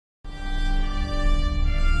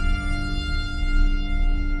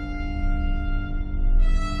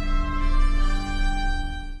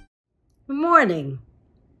morning.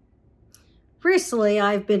 Recently,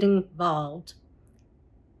 I've been involved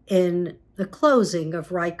in the closing of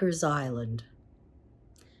Rikers Island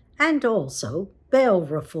and also bail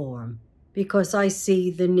reform because I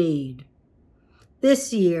see the need.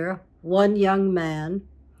 This year, one young man,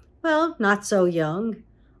 well, not so young,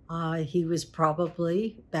 he was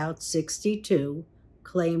probably about 62,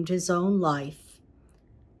 claimed his own life.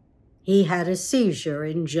 He had a seizure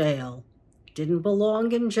in jail. Didn't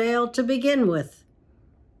belong in jail to begin with.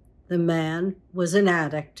 The man was an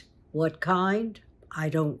addict. What kind? I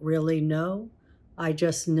don't really know. I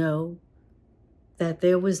just know that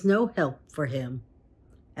there was no help for him,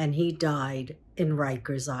 and he died in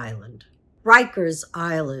Rikers Island. Rikers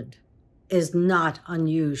Island is not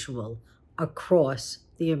unusual across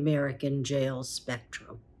the American jail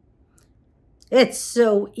spectrum. It's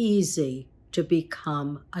so easy to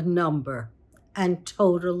become a number and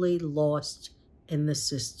totally lost in the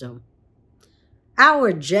system.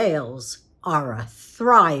 Our jails are a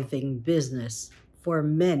thriving business for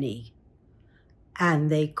many, and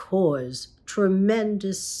they cause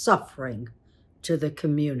tremendous suffering to the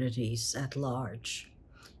communities at large.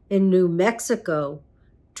 In New Mexico,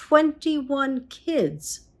 21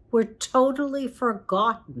 kids were totally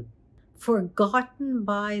forgotten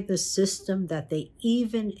by the system that they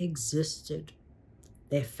even existed.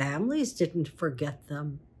 Their families didn't forget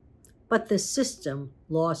them, but the system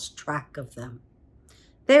lost track of them.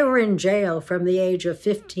 They were in jail from the age of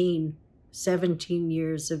 15, 17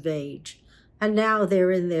 years of age, and now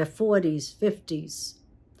they're in their 40s, 50s,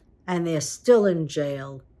 and they're still in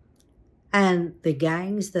jail. And the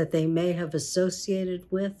gangs that they may have associated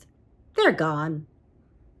with, they're gone.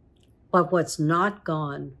 But what's not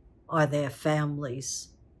gone are their families,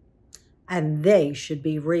 and they should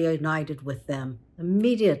be reunited with them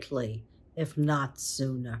immediately, if not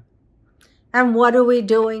sooner. And what are we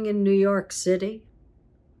doing in New York City?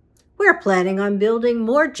 We're planning on building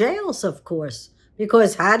more jails, of course,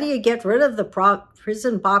 because how do you get rid of the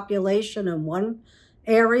prison population in one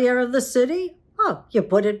area of the city? Oh, you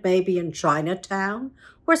put it maybe in Chinatown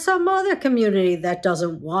or some other community that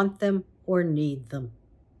doesn't want them or need them.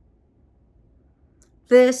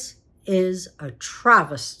 This is a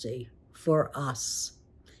travesty for us.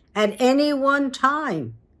 At any one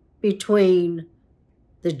time, between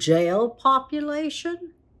the jail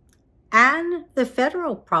population and the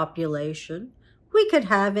federal population, we could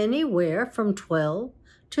have anywhere from 12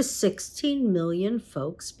 to 16 million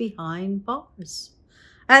folks behind bars.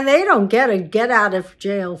 And they don't get a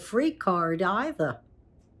get-out-of-jail-free card either.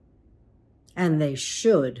 And they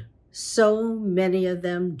should. So many of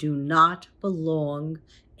them do not belong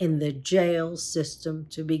in the jail system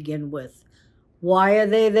to begin with. Why are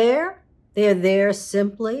they there? They're there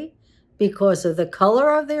simply because of the color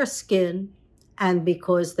of their skin and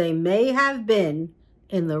because they may have been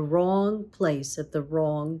in the wrong place at the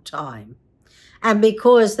wrong time. And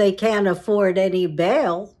because they can't afford any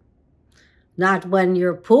bail. Not when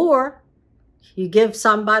you're poor. You give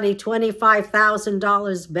somebody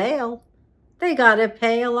 $25,000 bail, they got to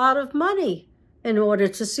pay a lot of money in order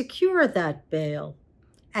to secure that bail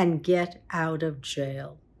and get out of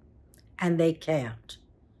jail. And they can't.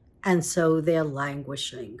 And so they're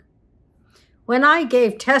languishing. When I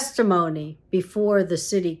gave testimony before the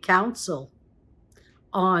city council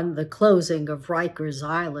on the closing of Rikers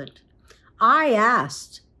Island, I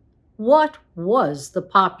asked, what was the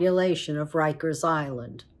population of Rikers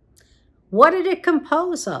Island? What did it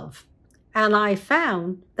compose of? And I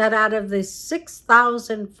found that out of the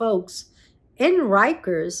 6,000 folks in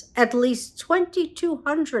Rikers, at least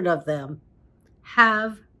 2,200 of them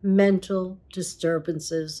have mental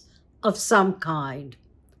disturbances of some kind.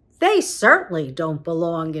 They certainly don't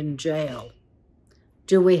belong in jail.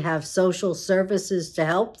 Do we have social services to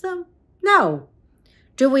help them? No.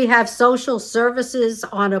 Do we have social services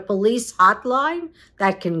on a police hotline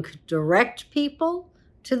that can direct people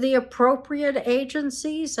to the appropriate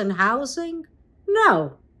agencies and housing?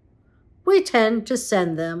 No. We tend to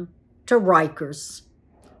send them to Rikers,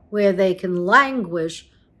 where they can languish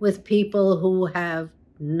with people who have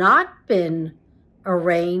not been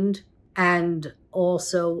arraigned and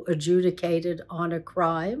also adjudicated on a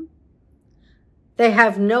crime. They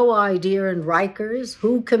have no idea in Rikers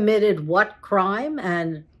who committed what crime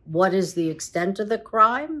and what is the extent of the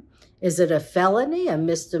crime. Is it a felony, a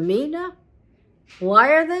misdemeanor? Why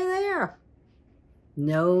are they there?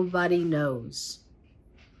 Nobody knows.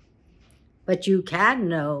 But you can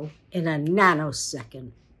know in a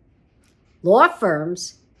nanosecond. Law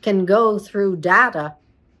firms can go through data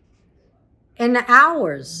in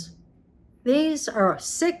hours. These are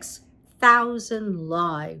 6,000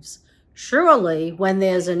 lives Surely, when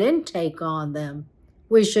there's an intake on them,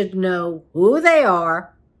 we should know who they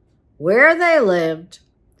are, where they lived,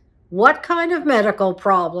 what kind of medical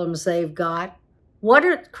problems they've got,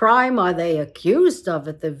 what crime are they accused of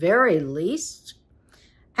at the very least,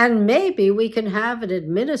 and maybe we can have an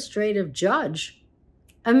administrative judge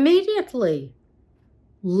immediately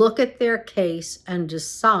look at their case and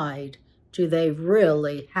decide, do they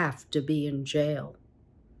really have to be in jail?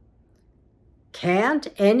 Can't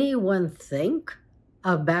anyone think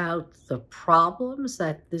about the problems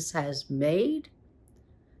that this has made?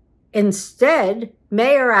 Instead,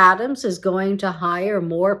 Mayor Adams is going to hire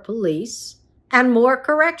more police and more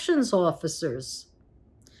corrections officers.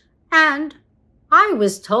 And I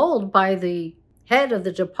was told by the head of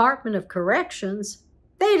the Department of Corrections,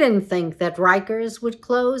 they didn't think that Rikers would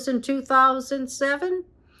close in 2007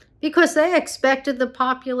 because they expected the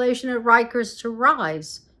population at Rikers to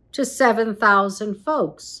rise to 7,000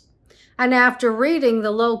 folks. And after reading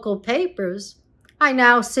the local papers, I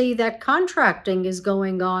now see that contracting is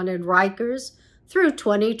going on in Rikers through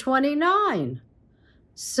 2029.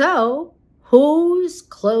 So, who's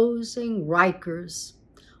closing Rikers?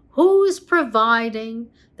 Who's providing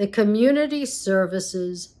the community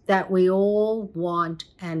services that we all want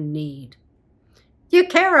and need? You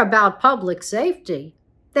care about public safety,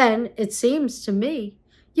 then it seems to me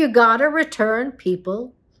you gotta return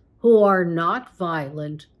people who are not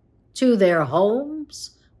violent to their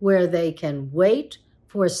homes where they can wait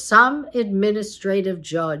for some administrative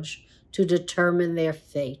judge to determine their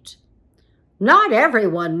fate. Not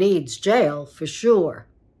everyone needs jail, for sure.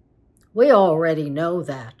 We already know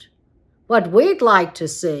that. What we'd like to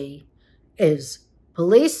see is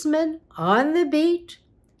policemen on the beat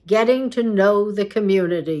getting to know the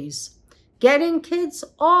communities, getting kids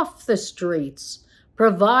off the streets,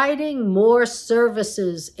 providing more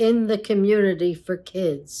services in the community for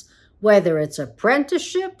kids, whether it's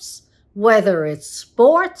apprenticeships, whether it's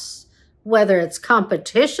sports, whether it's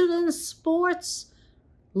competition in sports.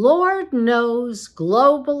 Lord knows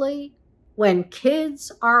globally, when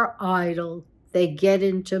kids are idle, they get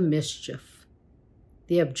into mischief.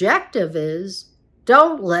 The objective is,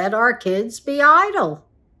 don't let our kids be idle.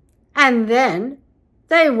 And then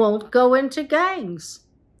they won't go into gangs.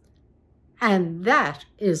 And that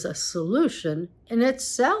is a solution in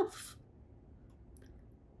itself.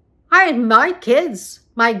 I had my kids,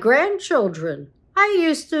 my grandchildren. I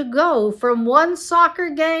used to go from one soccer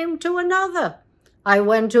game to another. I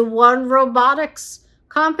went to one robotics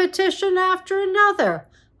competition after another.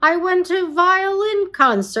 I went to violin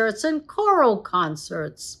concerts and choral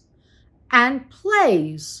concerts and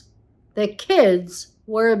plays. The kids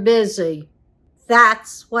were busy.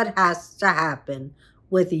 That's what has to happen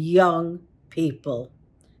with young people.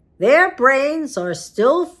 Their brains are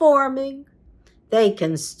still forming. They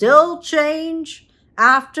can still change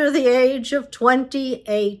after the age of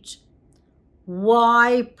 28.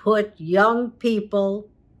 Why put young people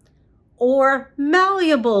or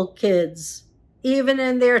malleable kids, even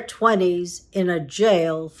in their 20s, in a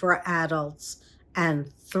jail for adults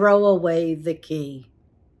and throw away the key?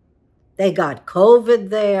 They got COVID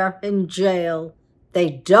there in jail. They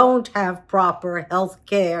don't have proper health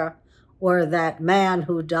care, or that man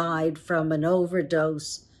who died from an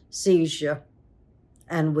overdose, seizure,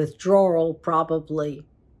 and withdrawal probably.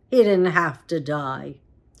 He didn't have to die.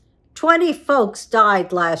 20 folks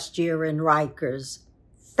died last year in Rikers.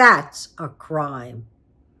 That's a crime.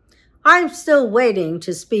 I'm still waiting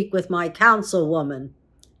to speak with my councilwoman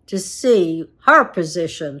to see her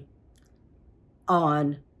position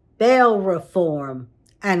on bail reform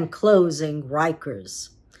and closing Rikers.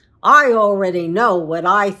 I already know what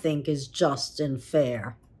I think is just and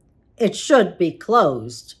fair. It should be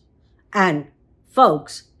closed, and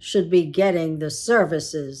folks should be getting the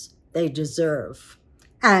services they deserve.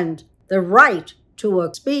 And the right to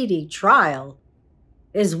a speedy trial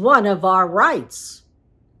is one of our rights,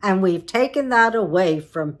 and we've taken that away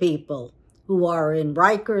from people who are in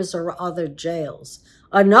Rikers or other jails.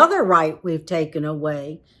 Another right we've taken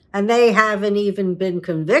away, and they haven't even been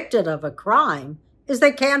convicted of a crime, is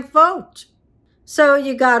they can't vote. So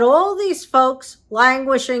you got all these folks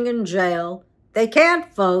languishing in jail. They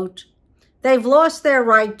can't vote. They've lost their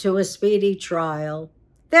right to a speedy trial.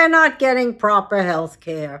 They're not getting proper health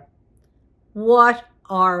care. What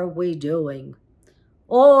are we doing?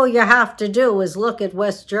 All you have to do is look at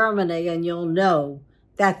West Germany and you'll know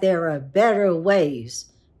that there are better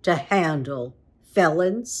ways to handle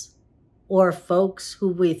felons or folks who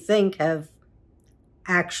we think have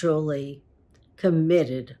actually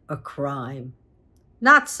committed a crime.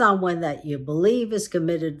 Not someone that you believe has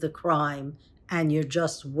committed the crime and you're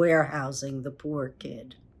just warehousing the poor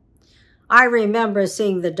kid. I remember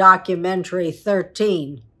seeing the documentary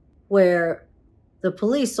 13, where the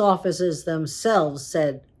police officers themselves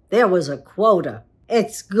said there was a quota.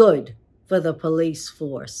 It's good for the police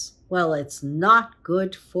force. Well, it's not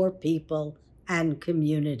good for people and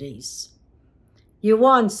communities. You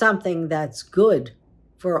want something that's good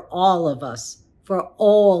for all of us, for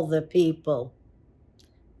all the people.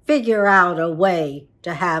 Figure out a way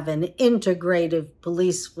to have an integrative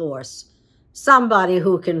police force, somebody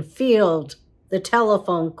who can field the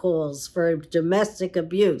telephone calls for domestic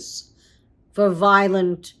abuse, for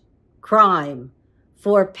violent crime,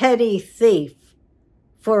 for petty thief,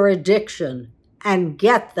 for addiction, and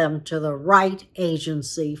get them to the right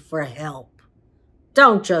agency for help.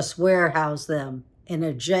 Don't just warehouse them in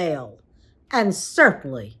a jail. And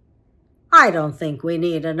certainly, I don't think we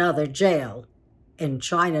need another jail in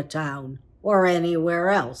Chinatown or anywhere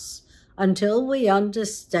else until we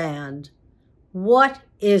understand what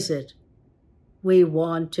is it we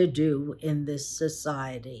want to do in this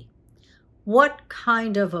society. What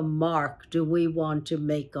kind of a mark do we want to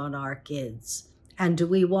make on our kids? And do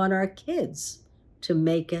we want our kids to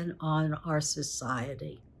make it on our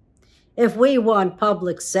society? If we want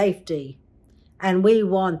public safety and we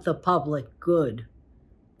want the public good,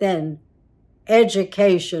 then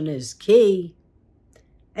education is key.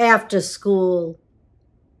 After school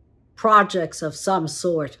projects of some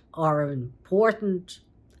sort are important.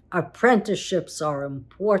 Apprenticeships are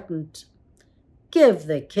important. Give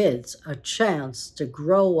the kids a chance to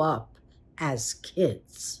grow up as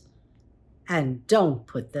kids, and don't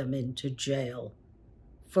put them into jail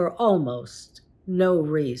for almost no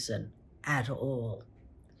reason at all.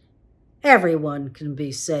 Everyone can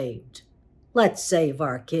be saved. Let's save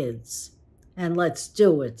our kids, and let's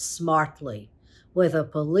do it smartly with a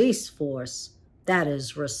police force that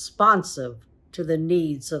is responsive to the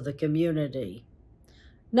needs of the community.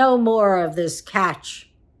 No more of this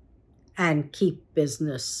catch and keep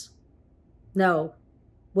business. No,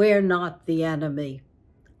 we're not the enemy.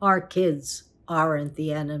 Our kids aren't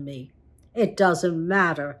the enemy. It doesn't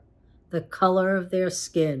matter the color of their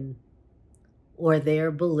skin or their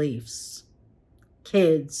beliefs.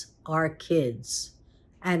 Kids are kids.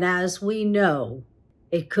 And as we know,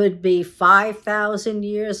 it could be 5,000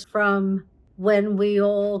 years from when we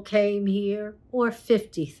all came here, or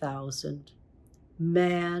 50,000.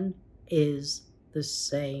 Man is the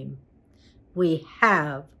same. We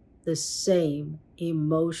have the same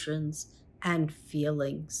emotions and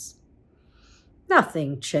feelings.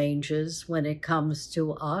 Nothing changes when it comes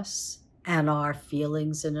to us and our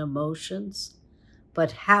feelings and emotions,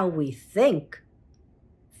 but how we think,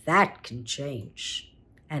 that can change,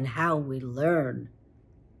 and how we learn,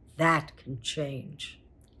 that can change.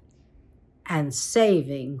 And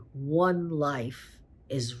saving one life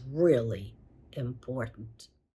is really important.